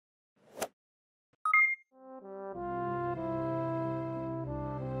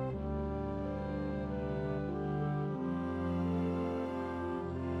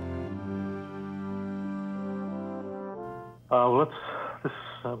Calling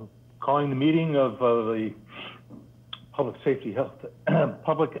the meeting of the Public Safety Health,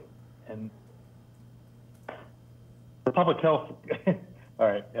 Public Health, all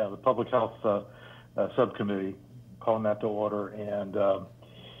right, yeah, the Public Health Subcommittee, calling that to order. And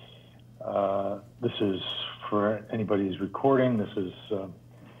this is, for anybody who's recording, this is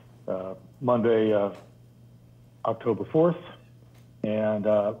Monday, October 4th. And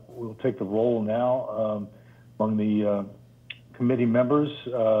we'll take the roll now among the committee members.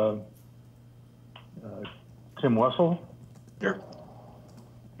 Tim Wessel. Here.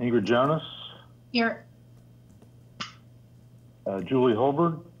 Ingrid Jonas. Here. Julie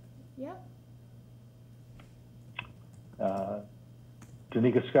Holberg. Yep.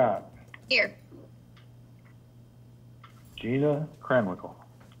 Danica Scott. Here. Gina Cranwickle.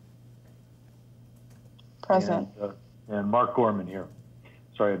 Present. And Mark Gorman here.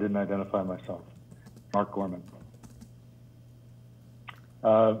 Sorry, I didn't identify myself. Mark Gorman.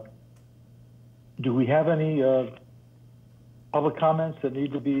 Do we have any public comments that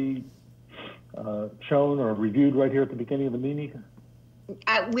need to be shown or reviewed right here at the beginning of the meeting?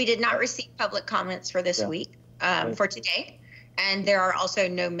 We did not receive public comments for this week, for today. And there are also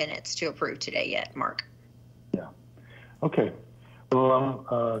no minutes to approve today yet, Mark. Yeah. Okay. Well,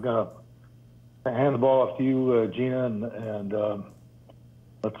 I'm going to hand the ball off to you, Gina, and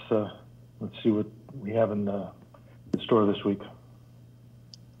let's see what we have in store this week.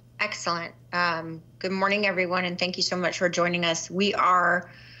 Excellent. Good morning, everyone, and thank you so much for joining us. We are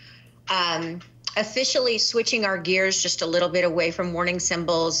officially switching our gears just a little bit away from warning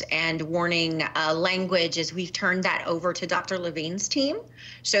symbols and warning language as we've turned that over to Dr. Levine's team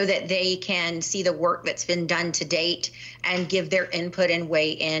so that they can see the work that's been done to date and give their input and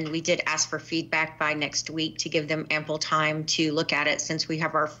weigh in. We did ask for feedback by next week to give them ample time to look at it since we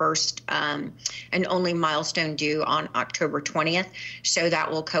have our first and only milestone due on October 20th. So that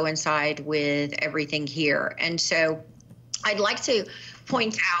will coincide with everything here. And so I'd like to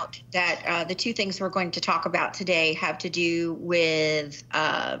point out that the two things we're going to talk about today have to do with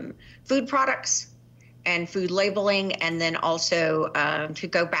food products and food labeling, and then also to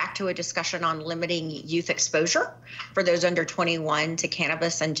go back to a discussion on limiting youth exposure for those under 21 to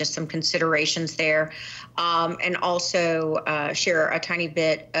cannabis and just some considerations there, and also share a tiny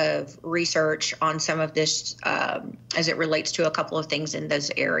bit of research on some of this as it relates to a couple of things in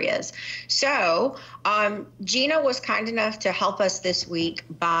those areas. So Gina was kind enough to help us this week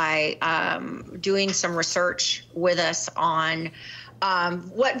by doing some research with us on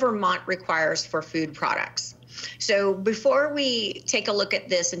what Vermont requires for food products. So before we take a look at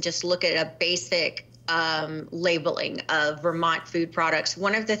this and just look at a basic labeling of Vermont food products,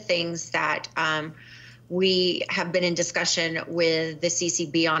 one of the things that we have been in discussion with the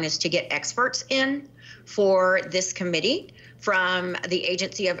CCB on is to get experts in for this committee from the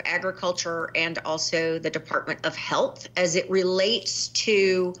Agency of Agriculture and also the Department of Health as it relates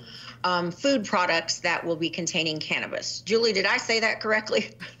to food products that will be containing cannabis. Julie, did I say that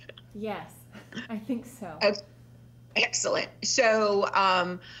correctly? Yes, I think so. Okay. Excellent.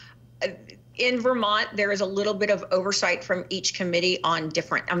 So in Vermont, there is a little bit of oversight from each committee on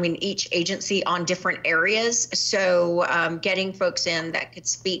each agency on different areas. So getting folks in that could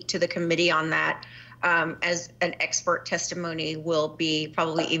speak to the committee on that as an expert testimony will be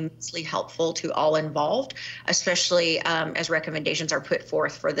probably immensely helpful to all involved, especially as recommendations are put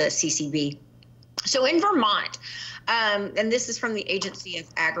forth for the CCB. So in Vermont, and this is from the Agency of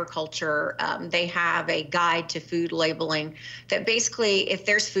Agriculture, they have a guide to food labeling that basically, if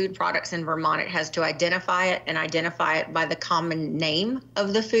there's food products in Vermont, it has to identify it and identify it by the common name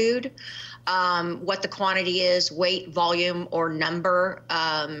of the food. What the quantity is, weight, volume, or number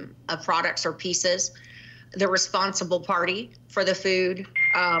of products or pieces, the responsible party for the food,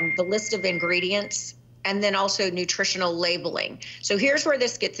 the list of ingredients, and then also nutritional labeling. So here's where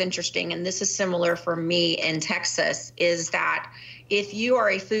this gets interesting, and this is similar for me in Texas, is that if you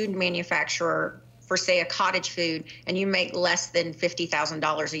are a food manufacturer for, say, a cottage food, and you make less than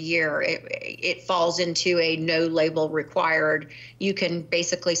 $50,000 a year, it falls into a no label required. You can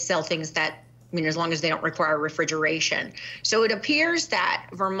basically sell things that, as long as they don't require refrigeration. So it appears that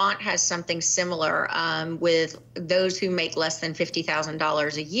Vermont has something similar with those who make less than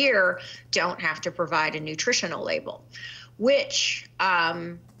 $50,000 a year don't have to provide a nutritional label, which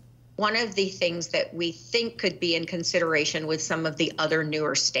one of the things that we think could be in consideration with some of the other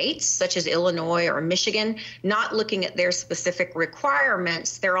newer states, such as Illinois or Michigan, not looking at their specific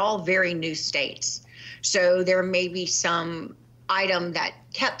requirements, they're all very new states. So there may be some item that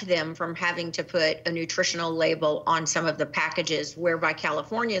kept them from having to put a nutritional label on some of the packages, whereby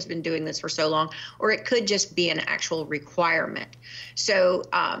California has been doing this for so long, or it could just be an actual requirement. So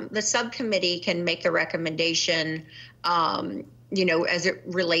the subcommittee can make the recommendation, as it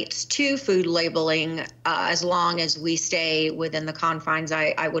relates to food labeling, as long as we stay within the confines,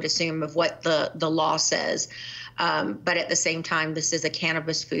 I would assume, of what the law says. But at the same time, this is a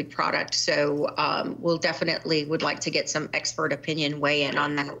cannabis food product, so we'll definitely would like to get some expert opinion weigh in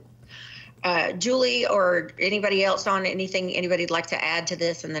on that. Julie or anybody else on anything anybody'd like to add to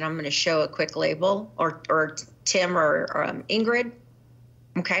this, and then I'm going to show a quick label, or Tim or Ingrid.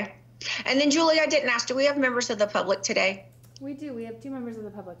 Okay. And then Julie, I didn't ask, do we have members of the public today? We do. We have 2 members of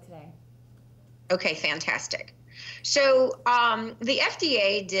the public today. Okay, fantastic. So the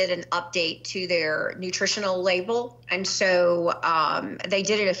FDA did an update to their nutritional label, and so they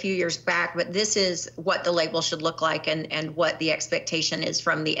did it a few years back, but this is what the label should look like and what the expectation is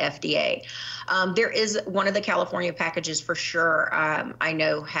from the FDA. There is one of the California packages for sure, I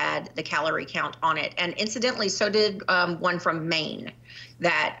know, had the calorie count on it, and incidentally, so did one from Maine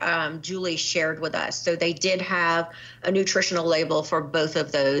that Julie shared with us. So they did have a nutritional label for both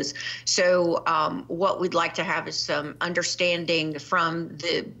of those. So what we'd like to have is some understanding from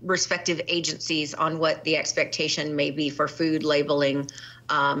the respective agencies on what the expectation may be for food labeling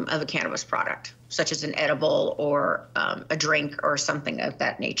of a cannabis product, such as an edible or a drink or something of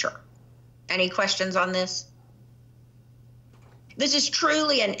that nature. Any questions on this? This is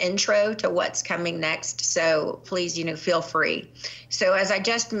truly an intro to what's coming next, so please, feel free. So as I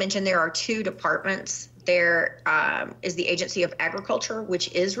just mentioned, there are 2 departments. There is the Agency of Agriculture,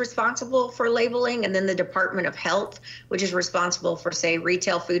 which is responsible for labeling, and then the Department of Health, which is responsible for, say,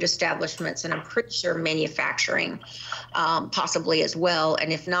 retail food establishments, and I'm pretty sure manufacturing possibly as well.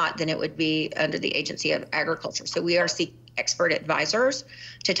 And if not, then it would be under the Agency of Agriculture. So we are seeking expert advisors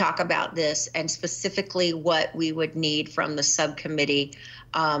to talk about this, and specifically what we would need from the subcommittee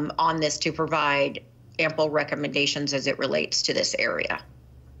on this to provide ample recommendations as it relates to this area.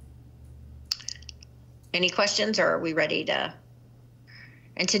 Any questions, or are we ready to?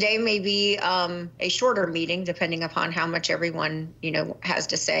 And today may be a shorter meeting, depending upon how much everyone, has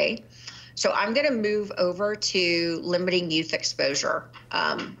to say. So I'm going to move over to limiting youth exposure,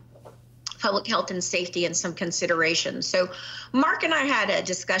 public health and safety, and some considerations. So Mark and I had a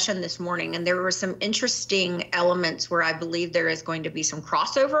discussion this morning, and there were some interesting elements where I believe there is going to be some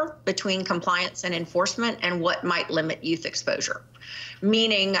crossover between compliance and enforcement and what might limit youth exposure.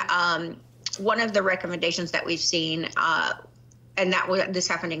 Meaning, one of the recommendations that we've seen, and this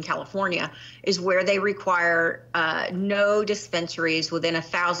happened in California, is where they require no dispensaries within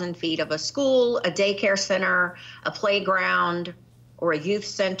 1,000 feet of a school, a daycare center, a playground, or a youth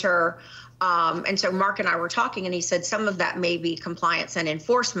center. And so Mark and I were talking, and he said some of that may be compliance and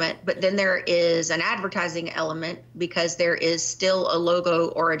enforcement, but then there is an advertising element, because there is still a logo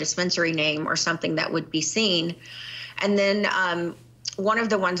or a dispensary name or something that would be seen. And then one of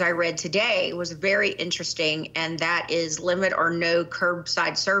the ones I read today was very interesting, and that is limit or no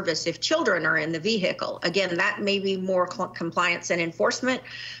curbside service if children are in the vehicle. Again, that may be more compliance and enforcement,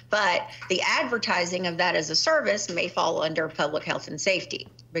 but the advertising of that as a service may fall under public health and safety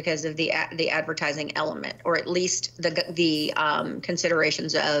because of the advertising element, or at least the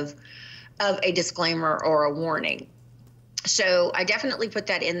considerations of a disclaimer or a warning. So I definitely put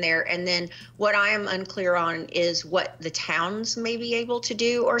that in there. And then what I am unclear on is what the towns may be able to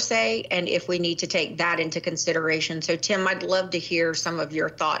do or say, and if we need to take that into consideration. So Tim, I'd love to hear some of your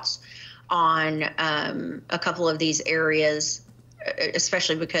thoughts on a couple of these areas,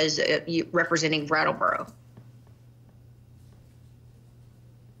 especially because you representing Brattleboro.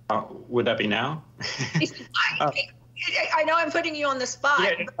 Would that be now? I know I'm putting you on the spot.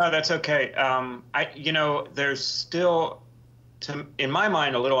 Yeah, no, that's okay. There's still, in my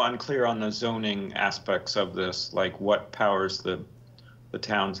mind, a little unclear on the zoning aspects of this, like what powers the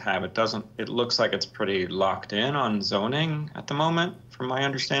towns have. It looks like it's pretty locked in on zoning at the moment, from my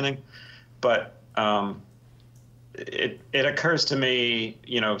understanding. But it occurs to me,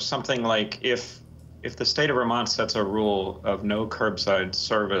 something like if the state of Vermont sets a rule of no curbside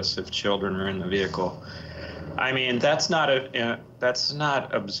service if children are in the vehicle, I mean, that's not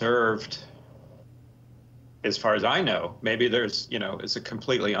observed as far as I know. Maybe there's, it's a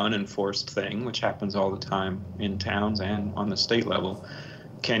completely unenforced thing, which happens all the time in towns and on the state level.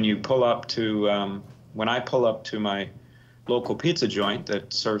 Can you pull up to, when I pull up to my local pizza joint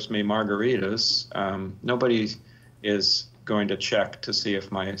that serves me margaritas, nobody is going to check to see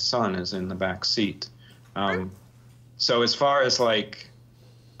if my son is in the back seat. So as far as like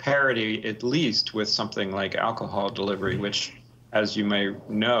parity, at least with something like alcohol delivery, which as you may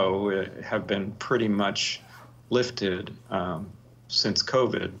know, have been pretty much lifted since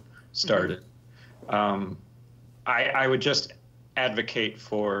COVID started. I would just advocate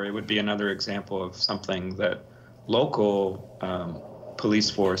for, it would be another example of something that local police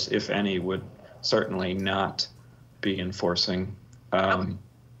force, if any, would certainly not be enforcing. And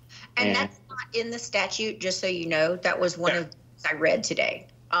that's not in the statute, just so you know. That was one of the things I read today.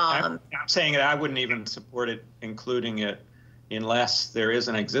 I'm saying that I wouldn't even support it, including it, unless there is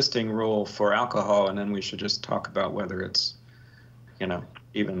an existing rule for alcohol, and then we should just talk about whether it's,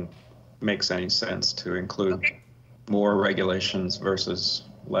 even makes any sense to include more regulations versus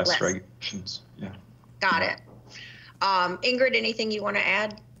less regulations. Yeah. Got it. Ingrid, anything you want to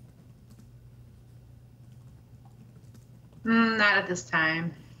add? Not at this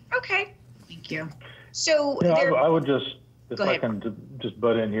time. Okay. Thank you. So I would just, if Go I ahead. can just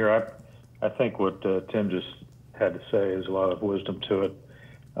butt in here, I think what Tim just had to say is a lot of wisdom to it.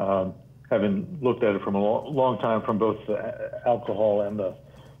 Having looked at it from a long time from both the alcohol and the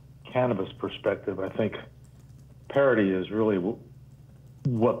cannabis perspective, I think parity is really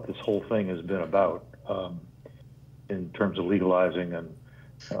what this whole thing has been about in terms of legalizing and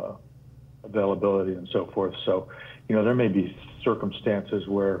availability and so forth. So, there may be circumstances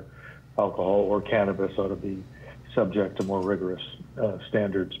where alcohol or cannabis ought to be subject to more rigorous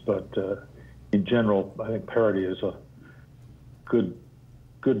standards, but in general, I think parity is a good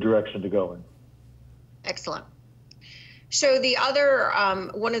direction to go in. Excellent. So the other,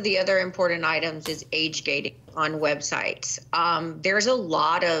 one of the other important items is age gating on websites. There's a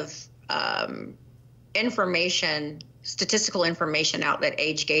lot of statistical information out that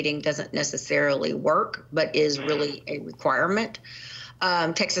age gating doesn't necessarily work, but is really a requirement.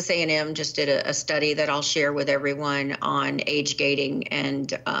 Texas A&M just did a study that I'll share with everyone on age gating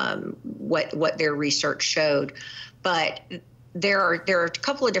and what their research showed. But there are a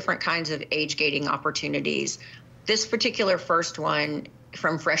couple of different kinds of age gating opportunities. This particular first one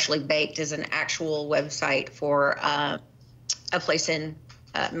from Freshly Baked is an actual website for a place in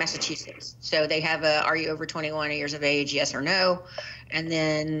Massachusetts. So they have are you over 21 years of age, yes or no? And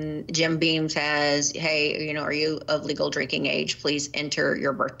then Jim Beams has, hey, are you of legal drinking age? Please enter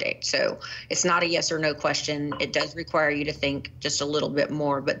your birth date. So it's not a yes or no question. It does require you to think just a little bit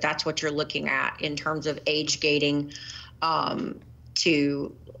more, but that's what you're looking at in terms of age gating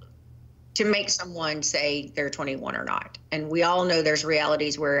to make someone say they're 21 or not. And we all know there's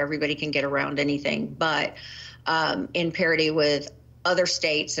realities where everybody can get around anything, but in parity with other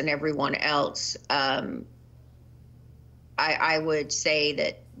states and everyone else, I would say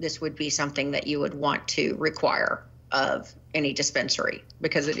that this would be something that you would want to require of any dispensary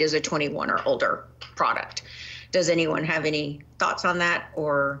because it is a 21 or older product. Does anyone have any thoughts on that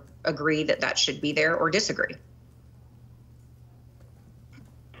or agree that that should be there or disagree?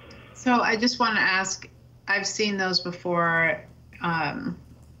 So I just want to ask, I've seen those before.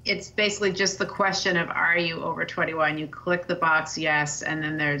 It's basically just the question of, are you over 21? You click the box, yes, and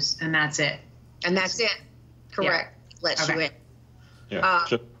then and that's it. And that's it. Correct. Yeah. Lets you in. Yeah,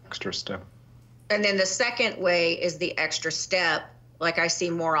 just extra step. And then the second way is the extra step, like I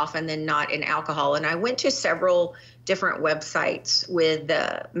see more often than not in alcohol. And I went to several different websites with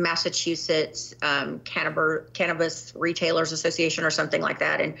the Massachusetts Cannabis Retailers Association or something like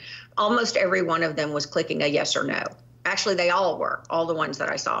that. And almost every one of them was clicking a yes or no. Actually, they all were, all the ones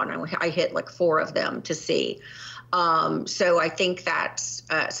that I saw. And I hit like 4 of them to see. So I think that's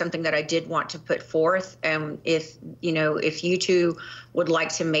something that I did want to put forth. And if you two would like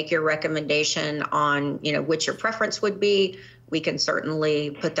to make your recommendation on, which your preference would be, we can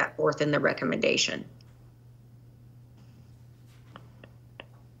certainly put that forth in the recommendation.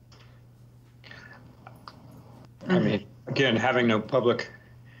 I mean, again, having no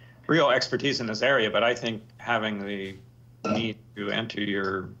real expertise in this area, but I think having the need to enter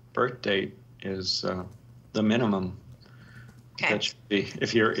your birth date is the minimum. Okay. That should be,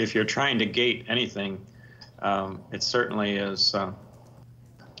 if you're trying to gate anything, it certainly is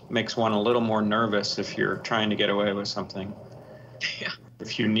makes one a little more nervous if you're trying to get away with something. Yeah.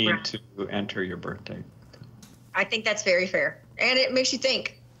 If you need to enter your birth date. I think that's very fair, and it makes you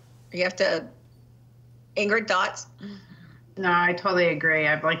think. You have to. Ingrid, thoughts? No, I totally agree.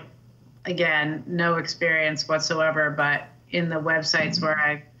 I've again, no experience whatsoever, but in the websites where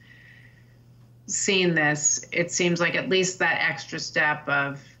I've seen this, it seems like at least that extra step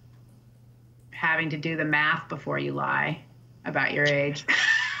of having to do the math before you lie about your age.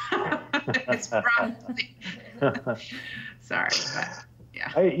 It's probably sorry, but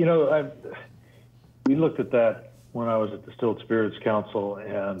yeah. We looked at that when I was at Distilled Spirits Council,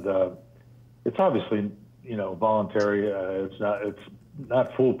 and it's obviously voluntary. It's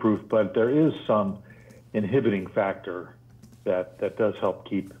not foolproof, but there is some inhibiting factor that does help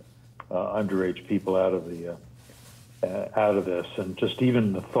keep underage people out of this. And just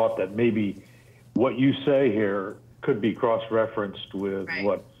even the thought that maybe what you say here could be cross-referenced with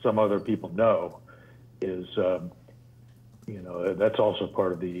what some other people know is, that's also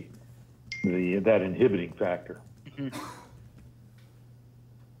part of that inhibiting factor. Mm-hmm.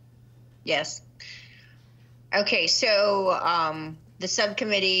 Yes. Okay, so the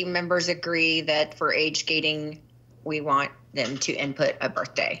subcommittee members agree that for age gating, we want them to input a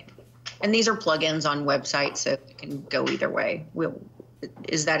birthday. And these are plugins on websites, so it can go either way.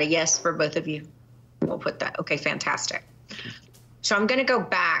 Is that a yes for both of you? We'll put that. Okay, fantastic. So I'm going to go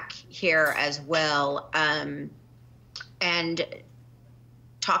back here as well and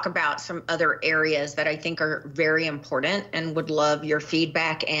talk about some other areas that I think are very important and would love your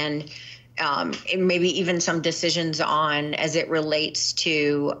feedback and maybe even some decisions on as it relates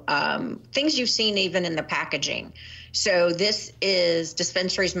to things you've seen even in the packaging. So this is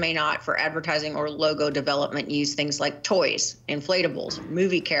dispensaries may not, for advertising or logo development, use things like toys, inflatables,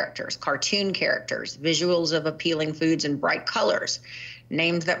 movie characters, cartoon characters, visuals of appealing foods and bright colors,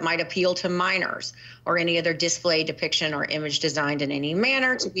 names that might appeal to minors, or any other display, depiction, or image designed in any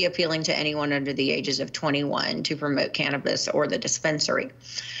manner to be appealing to anyone under the ages of 21 to promote cannabis or the dispensary.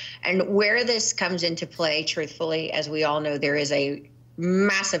 And where this comes into play, truthfully, as we all know, there is a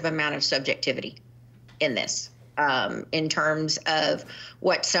massive amount of subjectivity in this. In terms of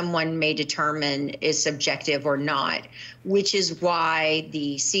what someone may determine is subjective or not, which is why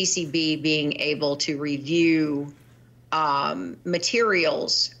the CCB being able to review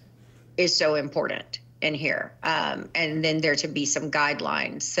materials is so important in here. And then there to be some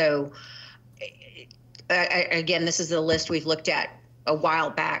guidelines. So again, this is a list we've looked at a while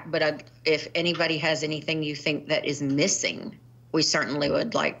back, but if anybody has anything you think that is missing, we certainly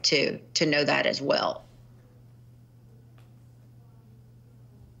would like to know that as well.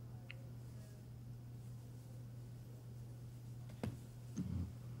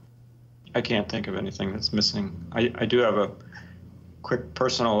 I can't think of anything that's missing. I do have a quick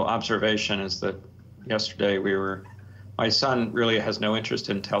personal observation is that yesterday my son really has no interest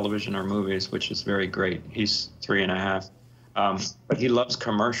in television or movies, which is very great. He's 3.5, but he loves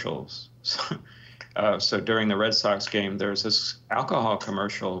commercials. So during the Red Sox game, there's this alcohol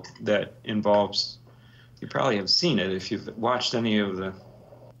commercial that involves, you probably have seen it if you've watched any of the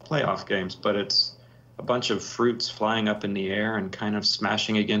playoff games, but it's a bunch of fruits flying up in the air and kind of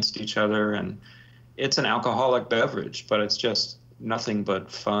smashing against each other. And it's an alcoholic beverage, but it's just nothing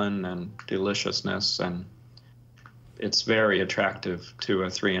but fun and deliciousness. And it's very attractive to a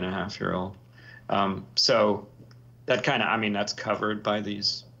 3.5-year-old. So that kind of, that's covered by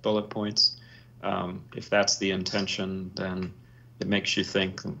these bullet points. If that's the intention, then it makes you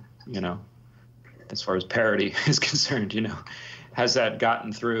think, as far as parity is concerned, has that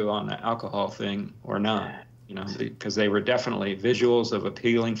gotten through on the alcohol thing or not? Because they were definitely visuals of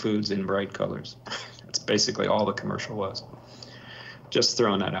appealing foods in bright colors. That's basically all the commercial was. Just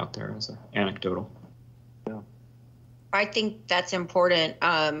throwing that out there as an anecdotal. Yeah. I think that's important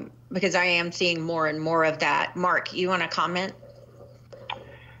because I am seeing more and more of that. Mark, you want to comment?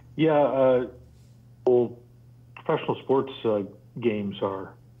 Yeah, well, professional sports games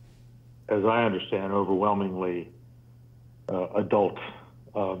are, as I understand, overwhelmingly adult,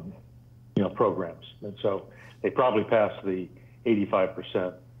 programs, and so they probably pass the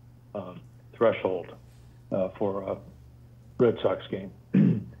 85% threshold for a Red Sox game.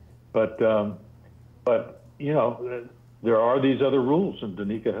 but there are these other rules, and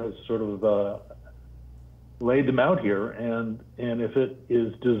Danica has sort of laid them out here. And if it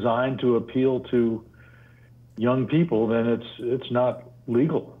is designed to appeal to young people, then it's not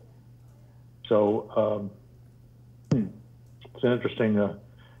legal. So it's an interesting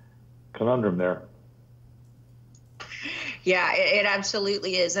conundrum there. Yeah, it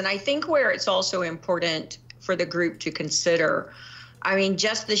absolutely is. And I think where it's also important for the group to consider,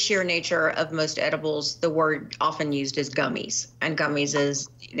 just the sheer nature of most edibles, the word often used is gummies. And gummies is,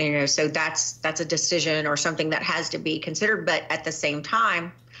 so that's a decision or something that has to be considered. But at the same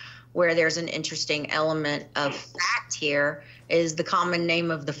time, where there's an interesting element of fact here is the common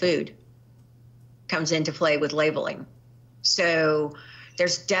name of the food comes into play with labeling. So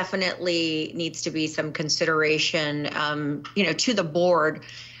there's definitely needs to be some consideration, to the board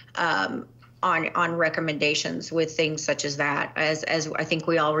on recommendations with things such as that. As I think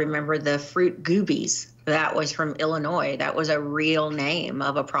we all remember the fruit goobies that was from Illinois. That was a real name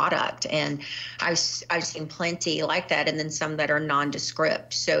of a product. And I've seen plenty like that, and then some that are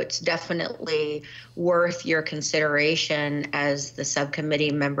nondescript. So it's definitely worth your consideration as the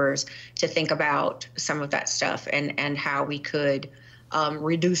subcommittee members to think about some of that stuff and how we could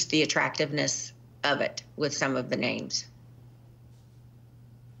reduce the attractiveness of it with some of the names.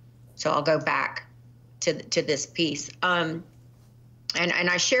 So I'll go back to this piece. And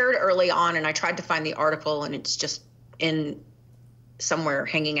I shared early on, and I tried to find the article, and it's just in somewhere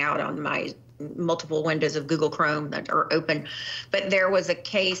hanging out on my multiple windows of Google Chrome that are open. But there was a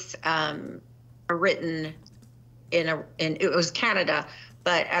case written in it was Canada,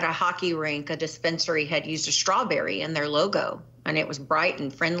 but at a hockey rink, a dispensary had used a strawberry in their logo, and it was bright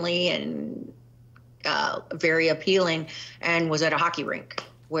and friendly and very appealing, and was at a hockey rink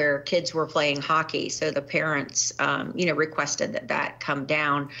where kids were playing hockey. So the parents, requested that come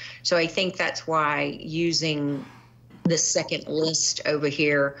down. So I think that's why using this second list over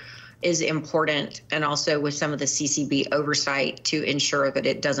here is important, and also with some of the CCB oversight to ensure that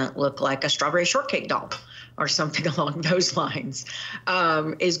it doesn't look like a strawberry shortcake doll or something along those lines,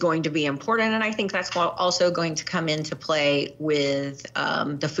 is going to be important. And I think that's also going to come into play with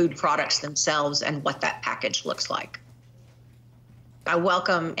the food products themselves and what that package looks like. I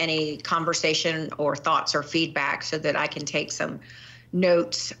welcome any conversation or thoughts or feedback so that I can take some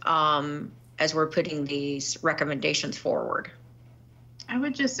notes as we're putting these recommendations forward. I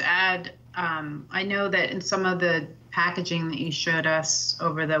would just add, I know that in some of the packaging that you showed us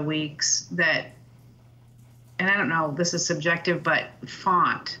over the weeks that, and I don't know, this is subjective, but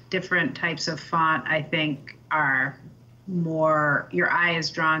font, different types of font, I think are more, your eye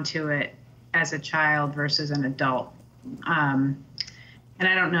is drawn to it as a child versus an adult. And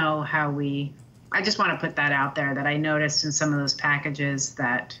I don't know how I just want to put that out there, that I noticed in some of those packages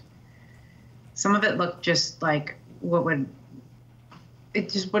that some of it looked just like it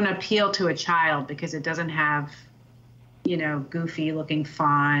just wouldn't appeal to a child because it doesn't have, goofy looking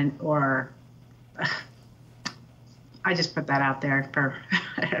font or, I just put that out there for,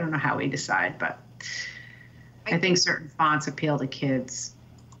 I don't know how we decide, but I think certain fonts appeal to kids.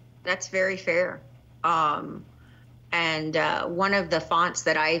 That's very fair. And one of the fonts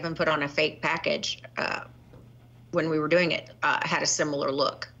that I even put on a fake package when we were doing it had a similar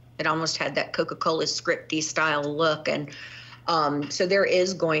look. It almost had that Coca-Cola scripty style look. And so there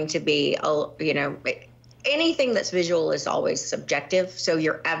is going to be, anything that's visual is always subjective. So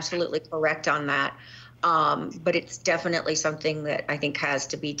you're absolutely correct on that. But it's definitely something that I think has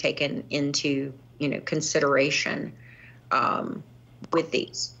to be taken into, consideration with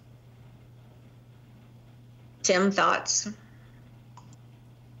these. Tim, thoughts?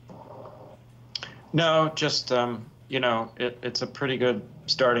 No, just, it's a pretty good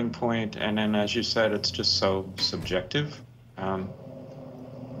starting point. And then, as you said, it's just so subjective.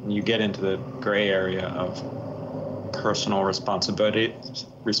 You get into the gray area of personal responsibility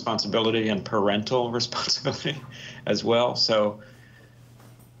and parental responsibility as well. So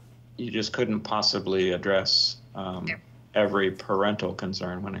you just couldn't possibly address every parental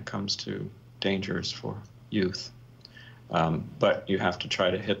concern when it comes to dangers for youth. But you have to try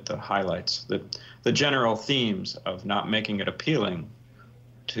to hit the highlights. The general themes of not making it appealing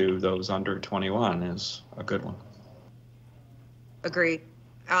to those under 21 is a good one. Agreed.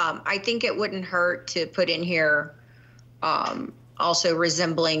 I think it wouldn't hurt to put in here also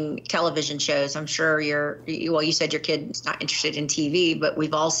resembling television shows. I'm sure you said your kid's not interested in TV, but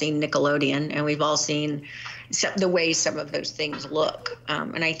we've all seen Nickelodeon, and we've all seen the way some of those things look.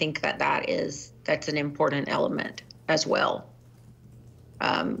 And I think that's an important element as well.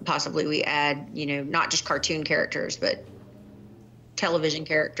 Possibly we add, not just cartoon characters, but television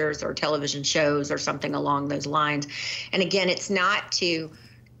characters or television shows or something along those lines. And again, it's not to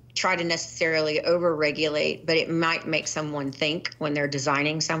try to necessarily over-regulate, but it might make someone think when they're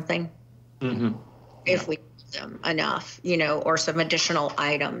designing something. Mm-hmm. If we use them enough, or some additional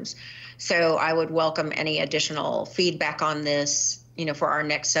items. So I would welcome any additional feedback on this, for our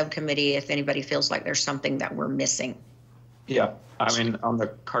next subcommittee, if anybody feels like there's something that we're missing. Yeah, I mean, on the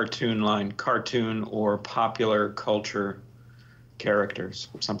cartoon line, cartoon or popular culture characters,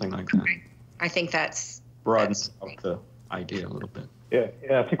 or something like that. I think that's broadens out the idea a little bit. Yeah,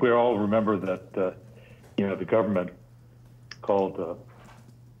 I think we all remember that, the government called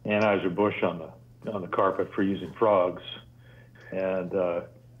Anheuser-Busch on the carpet for using frogs, and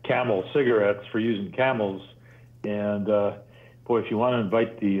Camel cigarettes for using camels. And boy, if you want to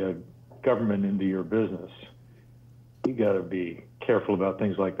invite the government into your business, you got to be careful about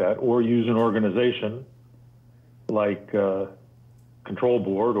things like that, or use an organization like Control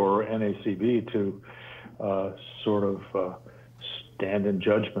Board or NACB to sort of stand in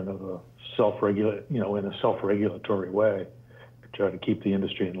judgment of a in a self-regulatory way to try to keep the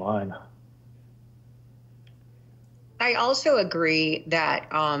industry in line. I also agree that,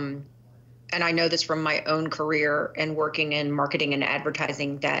 and I know this from my own career and working in marketing and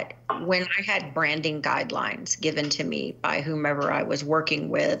advertising, that when I had branding guidelines given to me by whomever I was working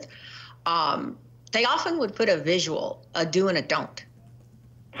with, they often would put a visual, a do and a don't.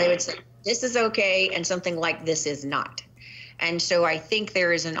 They would say, this is okay, and something like this is not. And so I think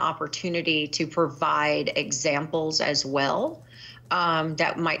there is an opportunity to provide examples as well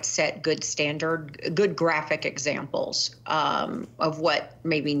that might set good graphic examples of what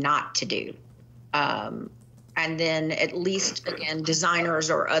maybe not to do. And then at least, again, designers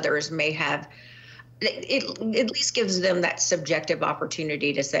or others may have, it at least gives them that subjective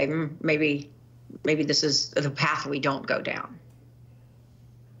opportunity to say, maybe this is the path we don't go down.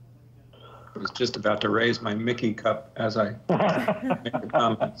 I was just about to raise my Mickey cup as I make a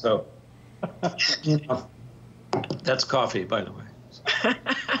comment. So, that's coffee, by the way.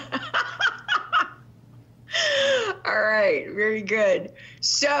 All right, very good.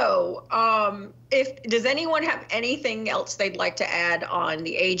 So, does anyone have anything else they'd like to add on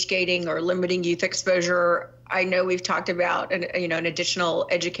the age gating or limiting youth exposure? I know we've talked about an additional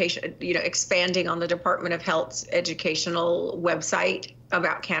education, expanding on the Department of Health's educational website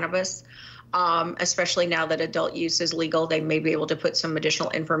about cannabis. Especially now that adult use is legal, they may be able to put some additional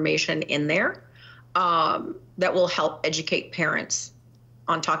information in there that will help educate parents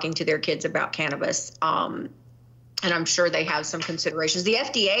on talking to their kids about cannabis. And I'm sure they have some considerations. The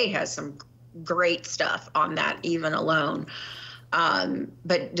FDA has some great stuff on that even alone.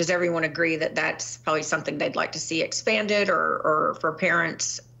 But does everyone agree that that's probably something they'd like to see expanded or for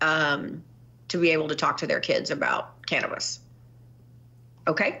parents to be able to talk to their kids about cannabis?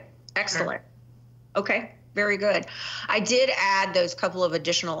 Okay. Excellent. Okay, very good. I did add those couple of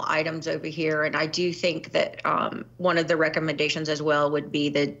additional items over here, and I do think that one of the recommendations as well would be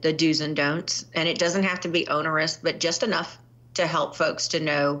the do's and don'ts. And it doesn't have to be onerous, but just enough to help folks to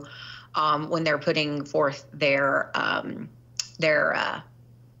know when they're putting forth their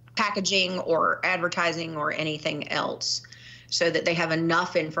packaging or advertising or anything else, so that they have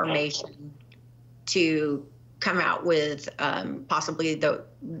enough information to come out with possibly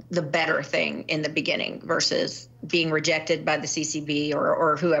the better thing in the beginning versus being rejected by the CCB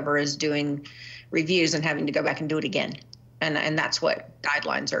or whoever is doing reviews and having to go back and do it again. And that's what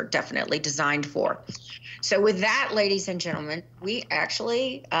guidelines are definitely designed for. So with that, ladies and gentlemen, we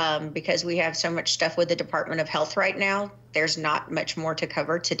actually, because we have so much stuff with the Department of Health right now, there's not much more to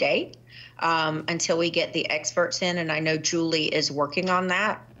cover today until we get the experts in. And I know Julie is working on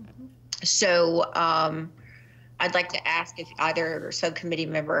that. So I'd like to ask if either subcommittee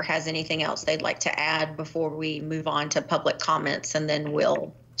member has anything else they'd like to add before we move on to public comments, and then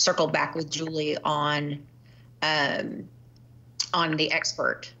we'll circle back with Julie on the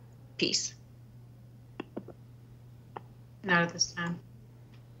expert piece. Not at this time.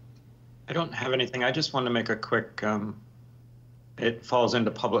 I don't have anything. I just want to make a quick, it falls into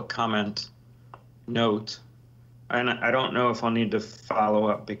public comment note. And I don't know if I'll need to follow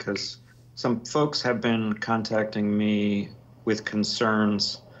up because some folks have been contacting me with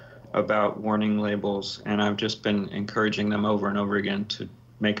concerns about warning labels, and I've just been encouraging them over and over again to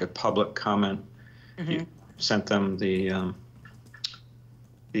make a public comment. Mm-hmm. You sent them the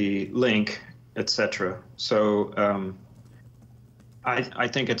link, etc. So I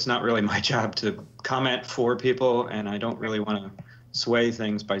think it's not really my job to comment for people, and I don't really want to sway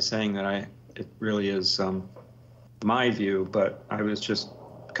things by saying that it really is my view, but I was just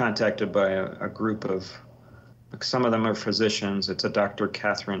contacted by a group of, some of them are physicians. It's a Dr.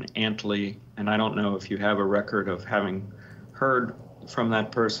 Catherine Antley, and I don't know if you have a record of having heard from that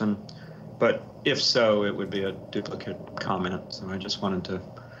person, but if so, it would be a duplicate comment. So I just wanted to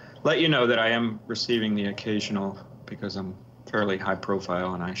let you know that I am receiving the occasional, because I'm fairly high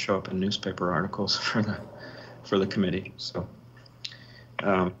profile and I show up in newspaper articles for the committee. So,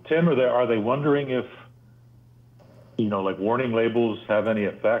 Tim, are they wondering if, like warning labels have any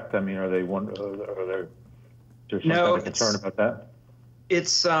effect? I mean, is there some kind of concern about that?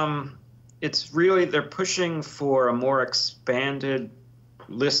 It's really, they're pushing for a more expanded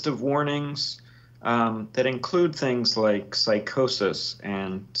list of warnings that include things like psychosis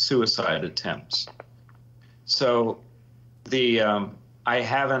and suicide attempts. So I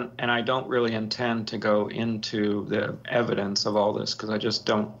haven't, and I don't really intend to go into the evidence of all this because I just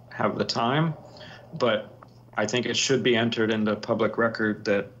don't have the time, but I think it should be entered into public record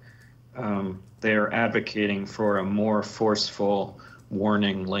that they are advocating for a more forceful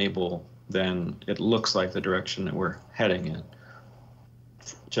warning label then it looks like the direction that we're heading in,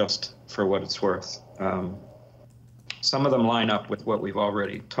 just for what it's worth. Some of them line up with what we've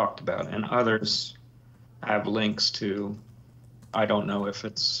already talked about, and others have links to, I don't know if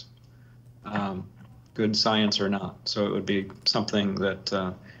it's good science or not. So it would be something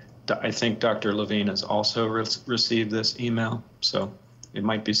that I think Dr. Levine has also received this email. So it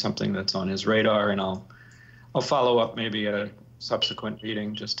might be something that's on his radar, and I'll follow up maybe at a subsequent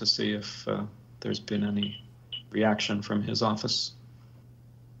meeting just to see if there's been any reaction from his office.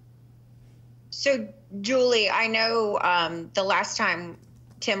 So, Julie, I know the last time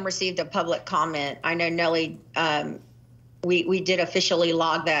Tim received a public comment, I know Nellie, we did officially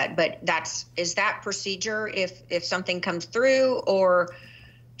log that, but is that procedure if something comes through, or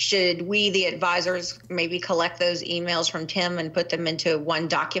should we, the advisors, maybe collect those emails from Tim and put them into one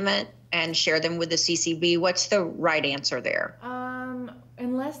document and share them with the CCB? What's the right answer there?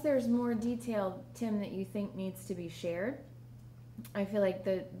 Unless there's more detail, Tim, that you think needs to be shared, I feel like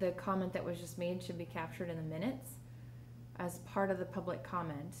the comment that was just made should be captured in the minutes as part of the public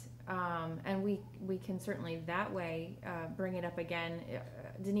comment. And we can certainly that way bring it up again.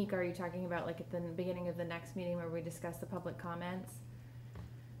 Danica, are you talking about like at the beginning of the next meeting where we discuss the public comments?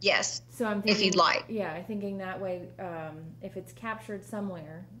 Yes. So I'm thinking, if you'd like. Yeah, I'm thinking that way. If it's captured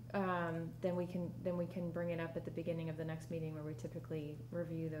somewhere, then we can bring it up at the beginning of the next meeting where we typically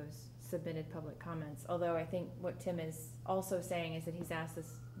review those submitted public comments. Although I think what Tim is also saying is that he's asked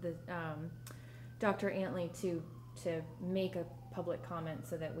Dr. Antley to make a public comment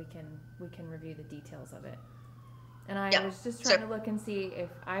so that we can review the details of it. And I was just trying to look and see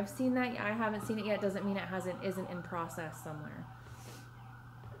if I've seen that. I haven't seen it yet. Doesn't mean it isn't in process somewhere.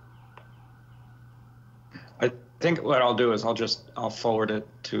 I think what I'll do is I'll forward it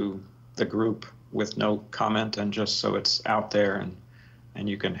to the group with no comment, and just so it's out there and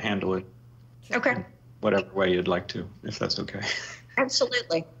you can handle it. Okay. Whatever way you'd like to, if that's okay.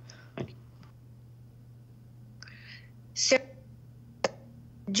 Absolutely. Thank you. So,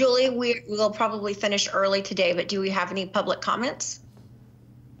 Julie, we will probably finish early today, but do we have any public comments?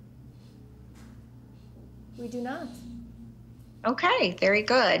 We do not. Okay, very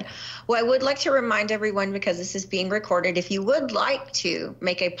good. Well, I would like to remind everyone, because this is being recorded, if you would like to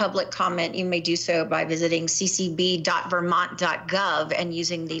make a public comment, you may do so by visiting ccb.vermont.gov and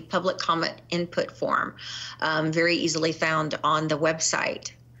using the public comment input form, very easily found on the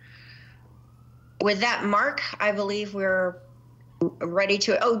website. With that, Mark, I believe we're ready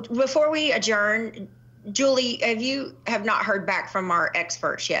to, before we adjourn, Julie, you have not heard back from our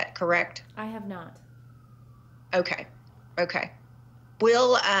experts yet, correct? I have not. Okay.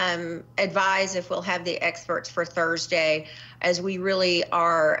 We'll advise if we'll have the experts for Thursday, as we really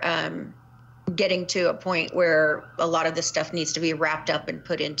are getting to a point where a lot of this stuff needs to be wrapped up and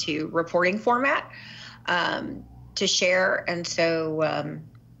put into reporting format to share. And so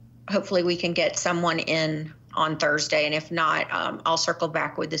hopefully we can get someone in on Thursday. And if not, I'll circle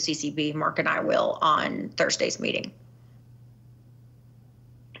back with the CCB. Mark and I will on Thursday's meeting.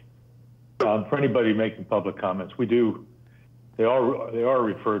 For anybody making public comments, they are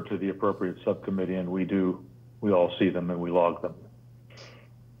referred to the appropriate subcommittee, and we all see them and we log them.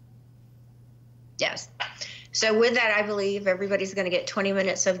 Yes. So with that, I believe everybody's going to get 20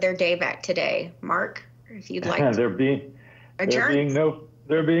 minutes of their day back today. Mark, if you'd like to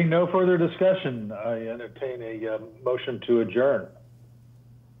there being no further discussion, I entertain a motion to adjourn.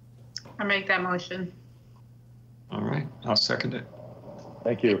 I make that motion. All right, I'll second it.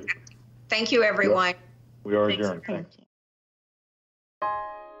 Thank you. Thank you, everyone. We are Thanks. adjourned. Thanks.